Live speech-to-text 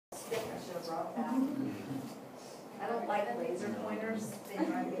have brought that. I don't like laser pointers, they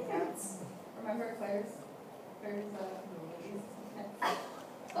drive me nuts. Remember Claire's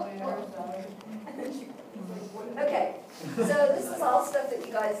Okay, so this is all stuff that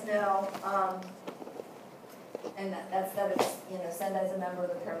you guys know, and that's that it's, sent as a member of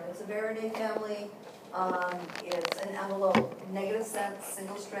the permanent severity family. It's an envelope negative sense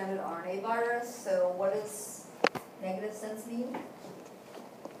single-stranded RNA virus. So what does negative sense mean?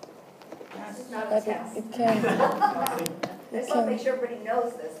 This is not a test. It can. I just want to make sure everybody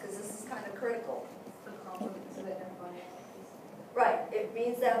knows this because this is kind of critical. Right, it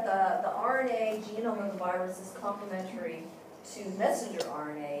means that the RNA genome of the virus is complementary to messenger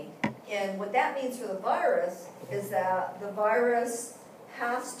RNA. And what that means for the virus is that the virus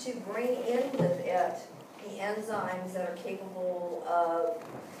has to bring in with it the enzymes that are capable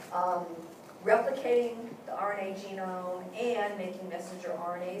of replicating the RNA genome and making messenger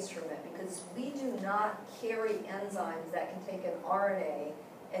RNAs from it, because we do not carry enzymes that can take an RNA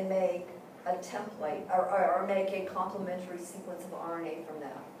and make a template or make a complementary sequence of RNA from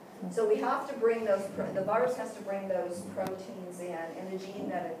that. So we have to bring those, the virus has to bring those proteins in the gene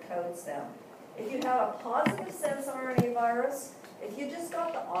that encodes them. If you have a positive sense RNA virus, if you just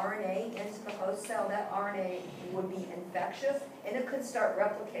got the RNA into the host cell, that RNA would be infectious and it could start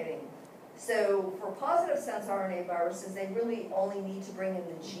replicating. So for positive sense RNA viruses, they really only need to bring in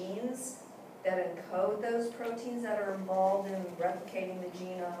the genes that encode those proteins that are involved in replicating the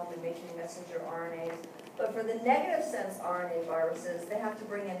genome and making messenger RNAs. But for the negative sense RNA viruses, they have to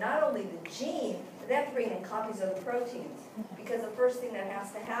bring in not only the gene, but they have to bring in copies of the proteins. Because the first thing that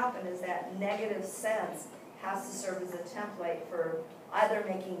has to happen is that negative sense has to serve as a template for either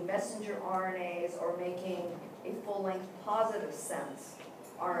making messenger RNAs or making a full-length positive sense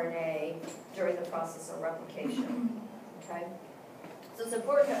RNA during the process of replication. Okay? So it's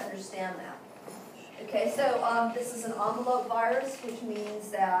important to understand that. Okay, so this is an envelope virus, which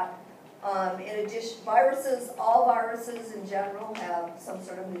means that in addition, all viruses in general have some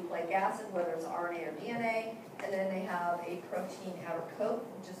sort of nucleic acid, whether it's RNA or DNA, and then they have a protein outer coat,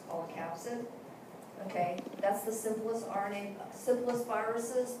 which is called a capsid. Okay, that's the simplest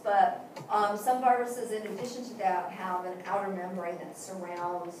viruses, but some viruses, in addition to that, have an outer membrane that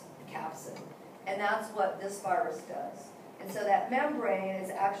surrounds the capsid, and that's what this virus does. And so that membrane is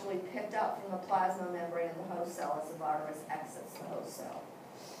actually picked up from the plasma membrane in the host cell as the virus exits the host cell.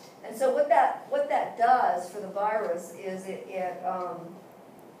 And so what that does for the virus is it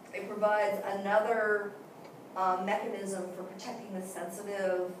provides another mechanism for protecting the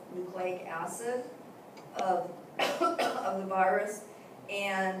sensitive nucleic acid of the virus.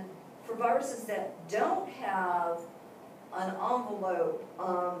 And for viruses that don't have an envelope,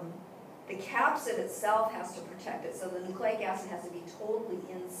 the capsid itself has to protect it, so the nucleic acid has to be totally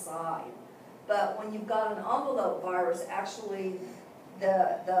inside. But when you've got an envelope virus, actually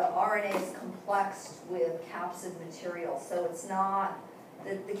the RNA is complexed with capsid material, so it's not,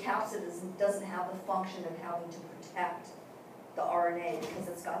 the capsid doesn't have the function of having to protect the RNA because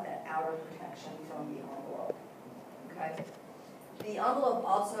it's got that outer protection from the envelope. Okay? The envelope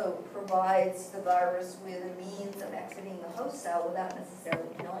also provides the virus with a means of exiting the host cell without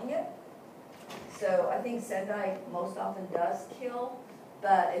necessarily killing it. So I think Sendai most often does kill,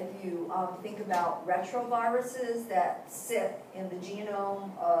 but if you think about retroviruses that sit in the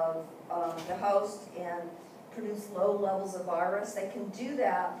genome of the host and produce low levels of virus, they can do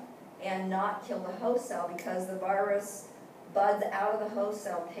that and not kill the host cell because the virus buds out of the host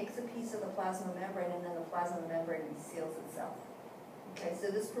cell, takes a piece of the plasma membrane, and then the plasma membrane reseals itself. Okay, so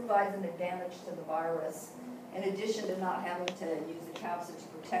this provides an advantage to the virus. In addition to not having to use the capsid to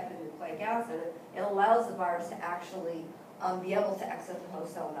protect the nucleic acid, it allows the virus to actually be able to exit the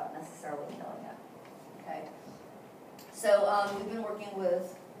host cell without necessarily killing it. Okay. So we've been working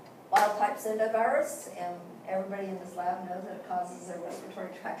with wild-type Sendai and everybody in this lab knows that it causes a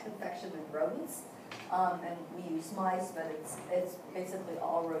respiratory tract infection in rodents. And we use mice, but it's basically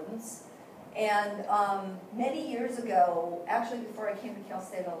all rodents. And many years ago, actually before I came to Cal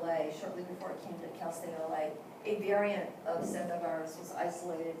State LA, shortly before I came to Cal State LA, a variant of Sendai virus was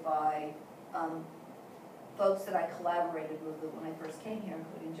isolated by folks that I collaborated with when I first came here,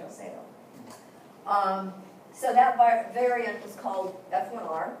 including Joe Sato. So that variant was called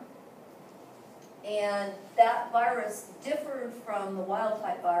F1R. And that virus differed from the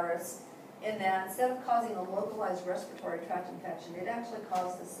wild-type virus in that instead of causing a localized respiratory tract infection, it actually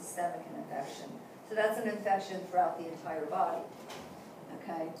caused a systemic infection. So that's an infection throughout the entire body.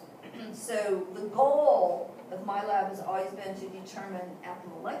 Okay? So the goal of my lab has always been to determine at the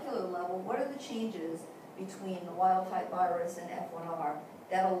molecular level what are the changes between the wild-type virus and F1R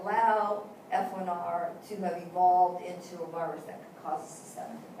that allow F1R to have evolved into a virus that could cause a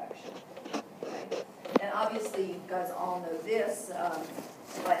systemic infection. Okay? And obviously, you guys all know this.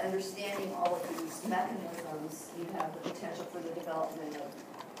 By understanding all of these mechanisms, you have the potential for the development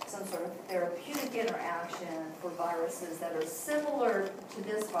of some sort of therapeutic interaction for viruses that are similar to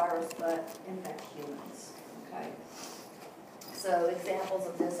this virus but infect humans. Okay? So examples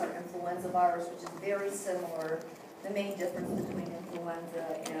of this are influenza virus, which is very similar. The main difference between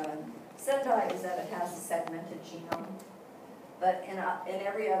influenza and Sendai is that it has a segmented genome. But in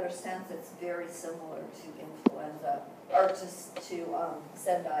every other sense, it's very similar to influenza, or to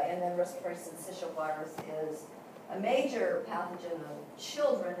Sendai. And then respiratory syncytial virus is a major pathogen of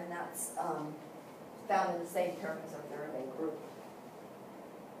children, and that's found in the same Paramyxoviridae group.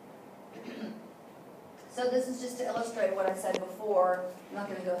 So this is just to illustrate what I said before. I'm not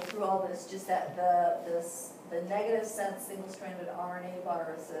going to go through all this, just that the negative sense single-stranded RNA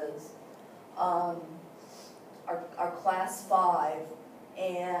viruses are class 5,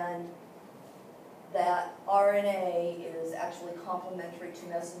 and that RNA is actually complementary to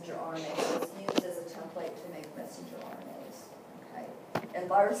messenger RNA, so it's used as a template to make messenger RNAs. Okay? And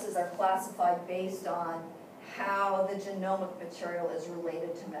viruses are classified based on how the genomic material is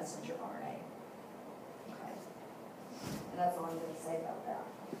related to messenger RNA. Okay? And that's all I'm going to say about that.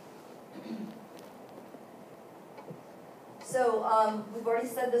 So we've already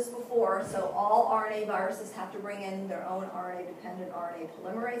said this before, so all RNA viruses have to bring in their own RNA-dependent RNA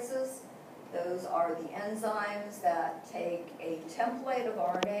polymerases. Those are the enzymes that take a template of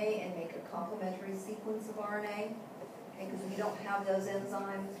RNA and make a complementary sequence of RNA. Okay, because if you don't have those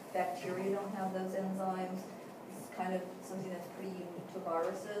enzymes, bacteria don't have those enzymes. This is kind of something that's pretty unique to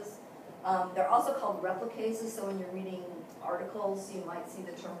viruses. They're also called replicases, so when you're reading articles, you might see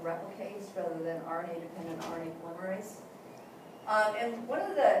the term replicase rather than RNA-dependent RNA polymerase. And one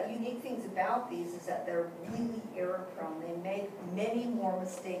of the unique things about these is that they're really error-prone. They make many more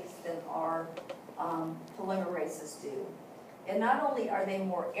mistakes than our polymerases do. And not only are they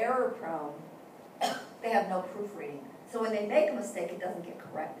more error-prone, they have no proofreading. So when they make a mistake, it doesn't get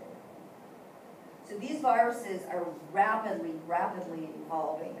corrected. So these viruses are rapidly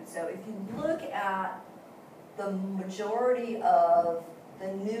evolving. And so if you look at the majority of the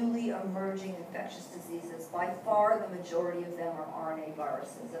newly emerging infectious diseases, by far the majority of them are RNA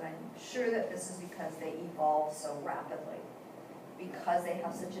viruses. And I'm sure that this is because they evolve so rapidly, because they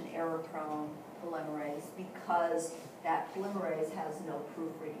have such an error-prone polymerase, because that polymerase has no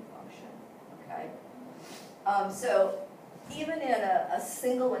proofreading function, okay? So even in a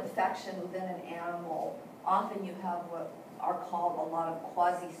single infection within an animal, often you have what are called a lot of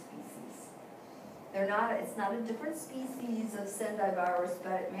quasi-species. It's not a different species of Sendai virus,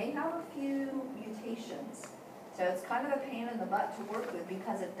 but it may have a few mutations. So it's kind of a pain in the butt to work with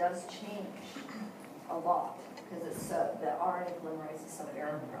because it does change a lot, because it's the RNA polymerase is so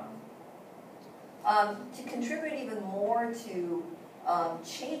error-prone. To contribute even more to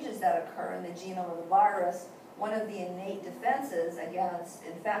changes that occur in the genome of the virus, one of the innate defenses against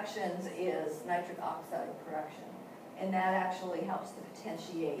infections is nitric oxide correction. And that actually helps to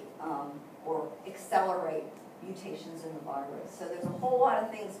potentiate or accelerate mutations in the virus. So there's a whole lot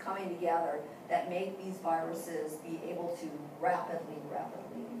of things coming together that make these viruses be able to rapidly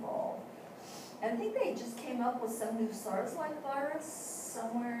evolve. And I think they just came up with some new SARS-like virus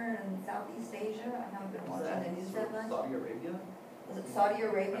somewhere in Southeast Asia. I haven't been watching the news that much. Saudi Arabia? Was it Saudi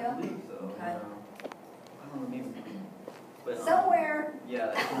Arabia? I believe so. Okay. I don't know, maybe. But, Somewhere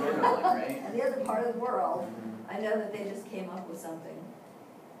yeah, it's a weird one, right? in the other part of the world, Mm-hmm. I know that they just came up with something.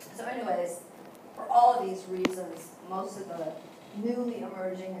 So anyways, for all of these reasons, most of the newly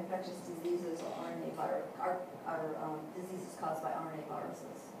emerging infectious diseases are diseases caused by RNA viruses.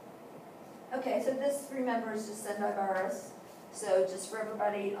 Okay, so this, remember, is just Sendai virus. So just for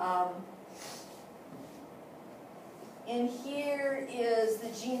everybody, in here is the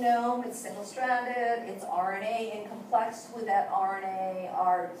genome. It's single-stranded. It's RNA, and complexed with that RNA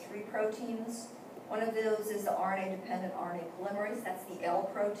are 3 proteins. One of those is the RNA-dependent RNA polymerase. That's the L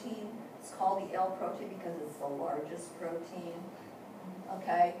protein. It's called the L protein because it's the largest protein.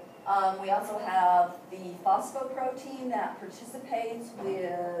 Okay. We also have the phosphoprotein that participates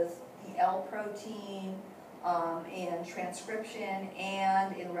with the L protein in transcription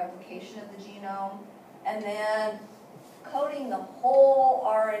and in replication of the genome. And then coding the whole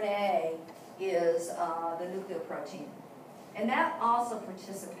RNA is the nucleoprotein. And that also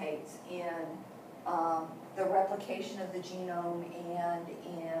participates in the replication of the genome and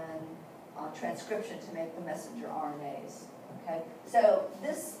in transcription to make the messenger RNAs. Okay, so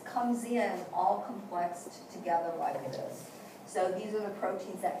this comes in all complexed together like this. So these are the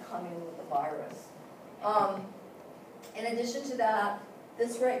proteins that come in with the virus. In addition to that,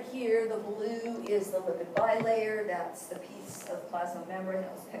 this right here, the blue is the lipid bilayer. That's the piece of plasma membrane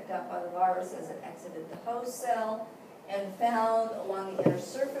that was picked up by the virus as it exited the host cell. And found along the inner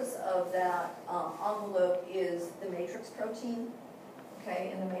surface of that envelope is the matrix protein.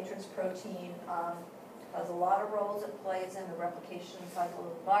 Okay, and the matrix protein has a lot of roles it plays in the replication cycle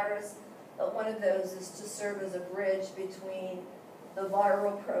of the virus. But one of those is to serve as a bridge between the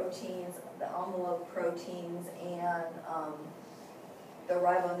viral proteins, the envelope proteins, and the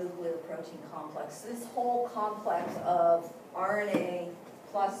ribonuclear protein complex. This whole complex of RNA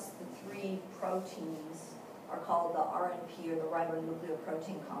plus the 3 proteins are called the RNP, or the ribonuclear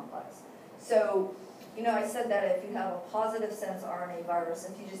protein complex. So, you know, I said that if you have a positive sense RNA virus,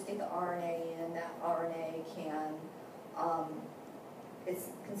 if you just get the RNA in, that RNA can, it's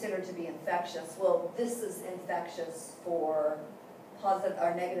considered to be infectious. Well, this is infectious for positive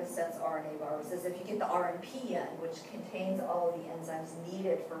or negative sense RNA viruses. If you get the RNP in, which contains all of the enzymes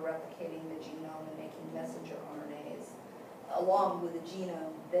needed for replicating the genome and making messenger RNAs, along with the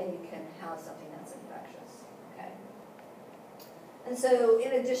genome, then you can have something that's infectious. Okay. And so,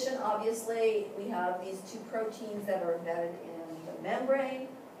 in addition, obviously, we have these 2 proteins that are embedded in the membrane,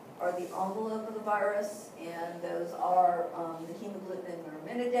 or the envelope of the virus, and those are the hemagglutinin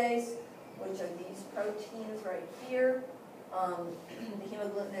neuraminidase, which are these proteins right here. The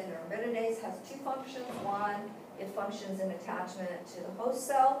hemagglutinin neuraminidase has 2 functions. One, it functions in attachment to the host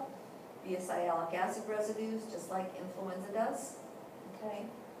cell via sialic acid residues, just like influenza does. Okay.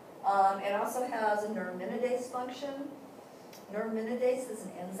 It also has a neuraminidase function. Neuraminidase is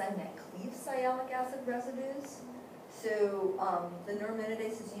an enzyme that cleaves sialic acid residues. So the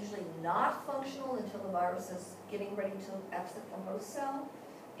neuraminidase is usually not functional until the virus is getting ready to exit the host cell.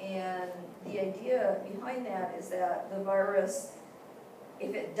 And the idea behind that is that the virus,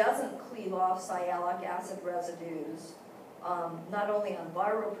 if it doesn't cleave off sialic acid residues, not only on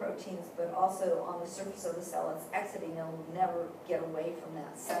viral proteins, but also on the surface of the cell it's exiting, it'll never get away from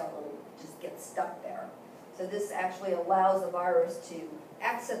that cell. It'll just get stuck there. So this actually allows the virus to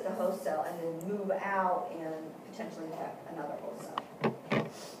exit the host cell and then move out and potentially infect another host cell.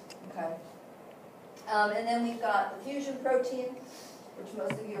 Okay. And then we've got the fusion protein, which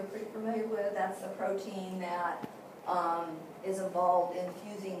most of you are pretty familiar with. That's the protein that is involved in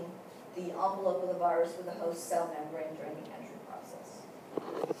fusing the envelope of the virus with the host cell membrane during the entry process.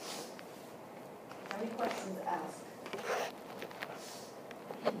 Any questions asked?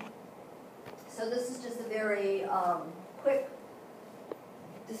 So this is just a very quick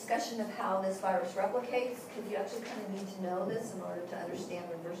discussion of how this virus replicates, because you actually kind of need to know this in order to understand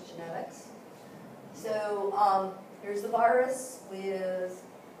reverse genetics. So here's the virus with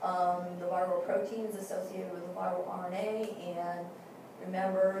the viral proteins associated with the viral RNA, and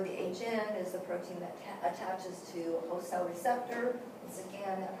remember the HN is the protein that attaches to a host cell receptor. Once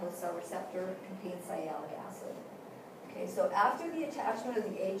again, that host cell receptor contains sialic acid. Okay, so after the attachment of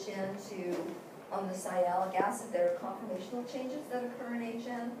the HN to the sialic acid, there are conformational changes that occur in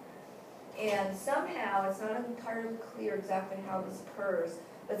HN. And somehow, it's not entirely clear exactly how this occurs,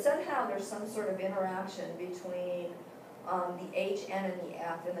 but somehow there's some sort of interaction between the HN and the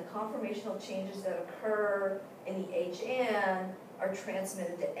F, and the conformational changes that occur in the HN are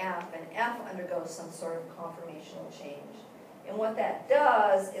transmitted to F, and F undergoes some sort of conformational change. And what that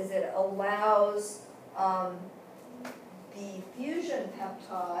does is it allows the fusion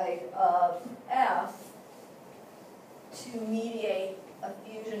peptide of F to mediate a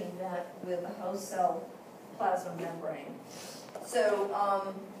fusion event with the host cell plasma membrane. So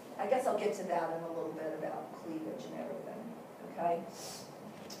I guess I'll get to that in a little bit about cleavage and everything, okay?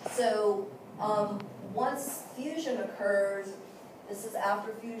 So once fusion occurs, this is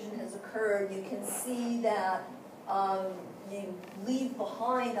after fusion has occurred, you can see that you leave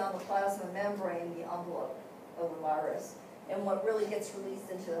behind on the plasma membrane the envelope of the virus. And what really gets released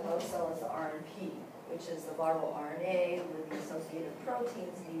into the host cell is the RNP, which is the viral RNA with the associated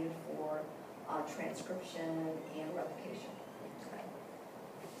proteins needed for transcription and replication. Okay.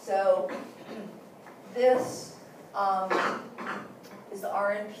 So this is the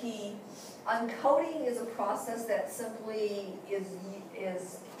RNP. Uncoding is a process that simply is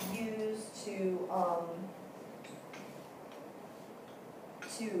used to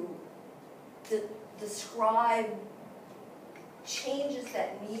describe changes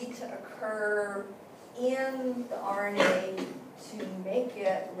that need to occur in the RNA to make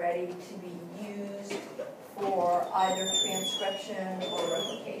it ready to be used for either transcription or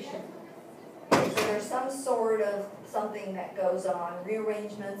replication. Okay, so there's some sort of something that goes on,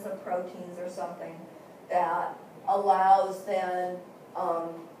 rearrangements of proteins or something that allows then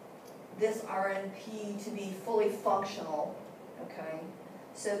this RNP to be fully functional, okay?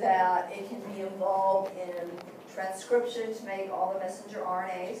 So that it can be involved in transcription to make all the messenger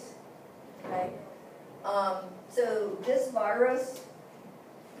RNAs, okay? So this virus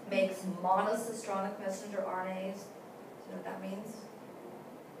makes monocistronic messenger RNAs. Do you know what that means?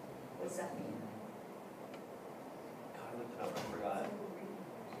 What does that mean? God, I looked it up, I forgot.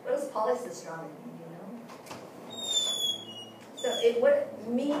 What does polycistronic mean, do you know? So what it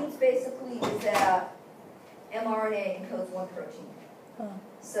means basically is that mRNA encodes one protein.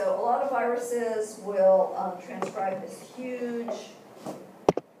 So a lot of viruses will transcribe this huge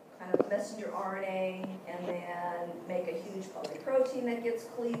kind of messenger RNA and then make a huge polyprotein that gets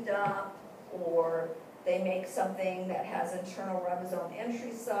cleaved up, or they make something that has internal ribosome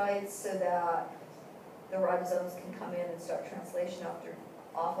entry sites so that the ribosomes can come in and start translation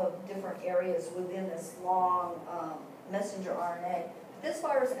off of different areas within this long messenger RNA. This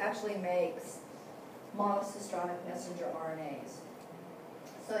virus actually makes monocistronic messenger RNAs.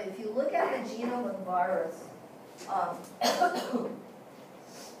 So if you look at the genome of the virus,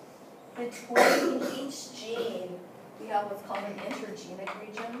 between each gene, we have what's called an intergenic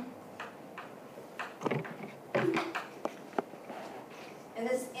region. And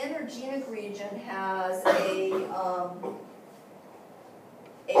this intergenic region has a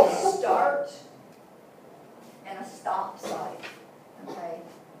start and a stop site, okay?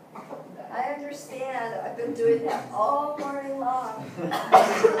 I understand, I've been doing that all morning long. I'm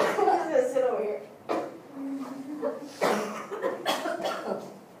gonna sit over here.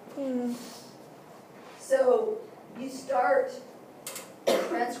 So you start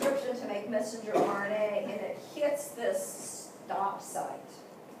transcription to make messenger RNA, and it hits this stop site,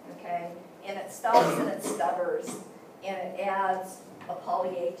 okay? And it stops and it stutters, and it adds a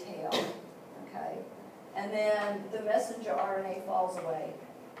poly A tail, okay? And then the messenger RNA falls away.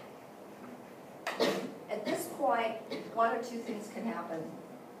 At this point, one or two things can happen.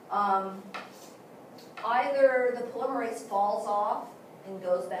 Either the polymerase falls off and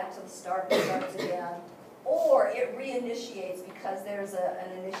goes back to the start and starts again, or it reinitiates because there's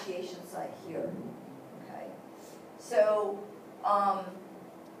an initiation site here. Okay, so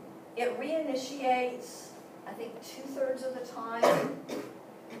it reinitiates, I think, 2/3 of the time,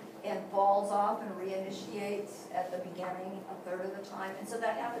 and falls off and reinitiates at the beginning 1/3 of the time. And so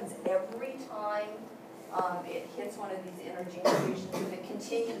that happens every time it hits one of these intergenic regions. If it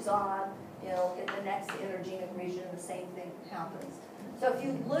continues on, it'll hit the next intergenic region, and the same thing happens. So if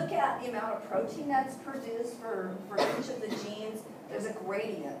you look at the amount of protein that's produced for each of the genes, there's a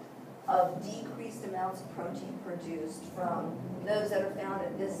gradient of decreased amounts of protein produced from those that are found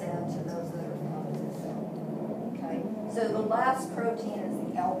at this end to those that are found at this end. Okay, so the last protein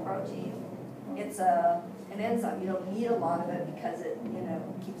is the L protein. It's an enzyme. You don't need a lot of it because it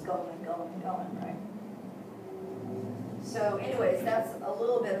keeps going and going and going, right? So anyways, that's a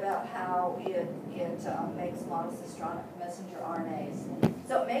little bit about how it makes monocistronic messenger RNAs.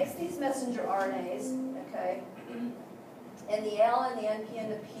 So it makes these messenger RNAs, okay? And the L and the NP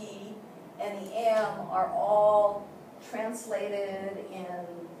and the P and the M are all translated in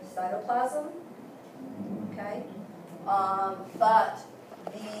the cytoplasm, okay? But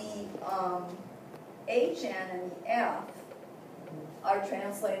the HN and the F are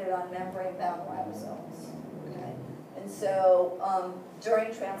translated on membrane-bound ribosomes, okay? And so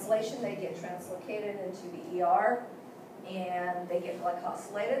during translation, they get translocated into the ER, and they get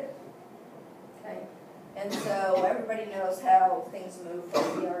glycosylated, okay? And so everybody knows how things move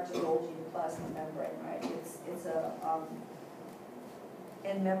from ER to Golgi to plasma membrane, right? It's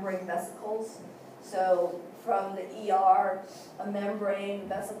in membrane vesicles. So from the ER, a membrane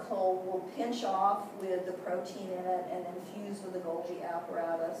vesicle will pinch off with the protein in it and then fuse with the Golgi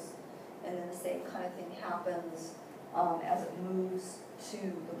apparatus. And then the same kind of thing happens as it moves to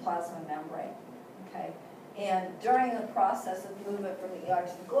the plasma membrane, okay? And during the process of movement from the ER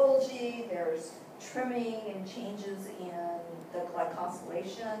to the Golgi, there's trimming and changes in the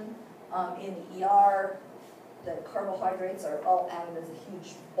glycosylation. In the ER, the carbohydrates are all added as a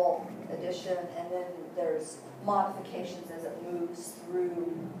huge bulk addition, and then there's modifications as it moves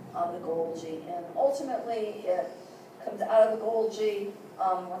through the Golgi. And ultimately, it comes out of the Golgi,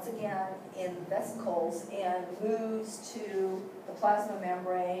 once again, in vesicles and moves to the plasma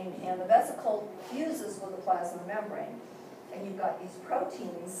membrane, and the vesicle fuses with the plasma membrane. And you've got these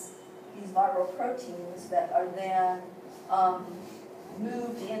proteins, these viral proteins that are then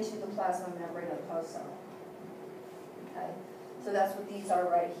moved into the plasma membrane of the host cell. Okay, so that's what these are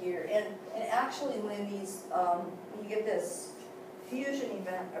right here. And actually, when these, when you get this fusion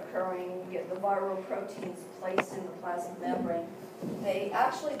event occurring, you get the viral proteins placed in the plasma membrane, they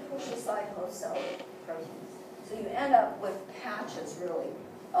actually push aside host cell proteins. So you end up with patches, really,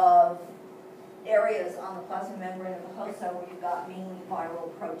 of areas on the plasma membrane of the host cell where you've got mainly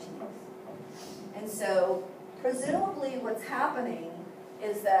viral proteins. And so presumably what's happening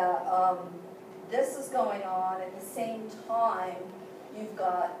is that this is going on at the same time you've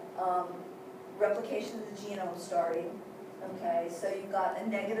got replication of the genome starting. Okay, so you've got a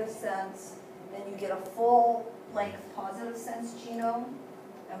negative sense, then you get a full length positive sense genome.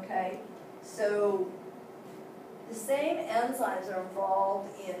 Okay, so the same enzymes are involved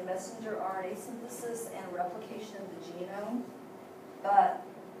in messenger RNA synthesis and replication of the genome, but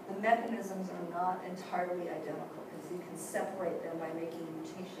the mechanisms are not entirely identical because you can separate them by making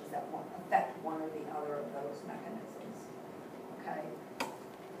mutations that won't affect one or the other of those mechanisms. Okay,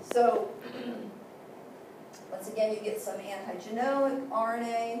 so once again, you get some antigenomic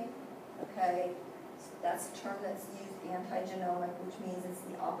RNA. Okay, so that's a term that's used, antigenomic, which means it's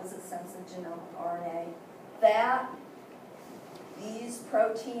the opposite sense of genomic RNA. That these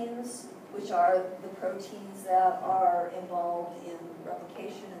proteins, which are the proteins that are involved in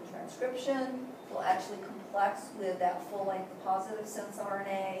replication and transcription, will actually complex with that full-length positive sense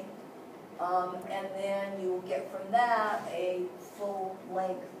RNA. And then you will get from that a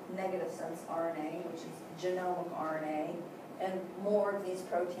full-length negative sense RNA, which is genomic RNA, and more of these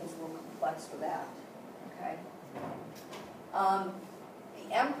proteins will complex with that. Okay.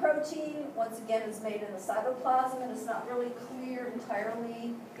 The M protein, once again, is made in the cytoplasm, and it's not really clear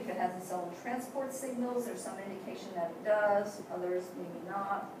entirely if it has its own transport signals. There's some indication that it does, others maybe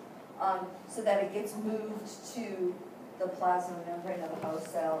not, so that it gets moved to the plasma membrane of the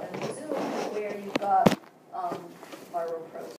host cell, and presumably where you've got viral proteins.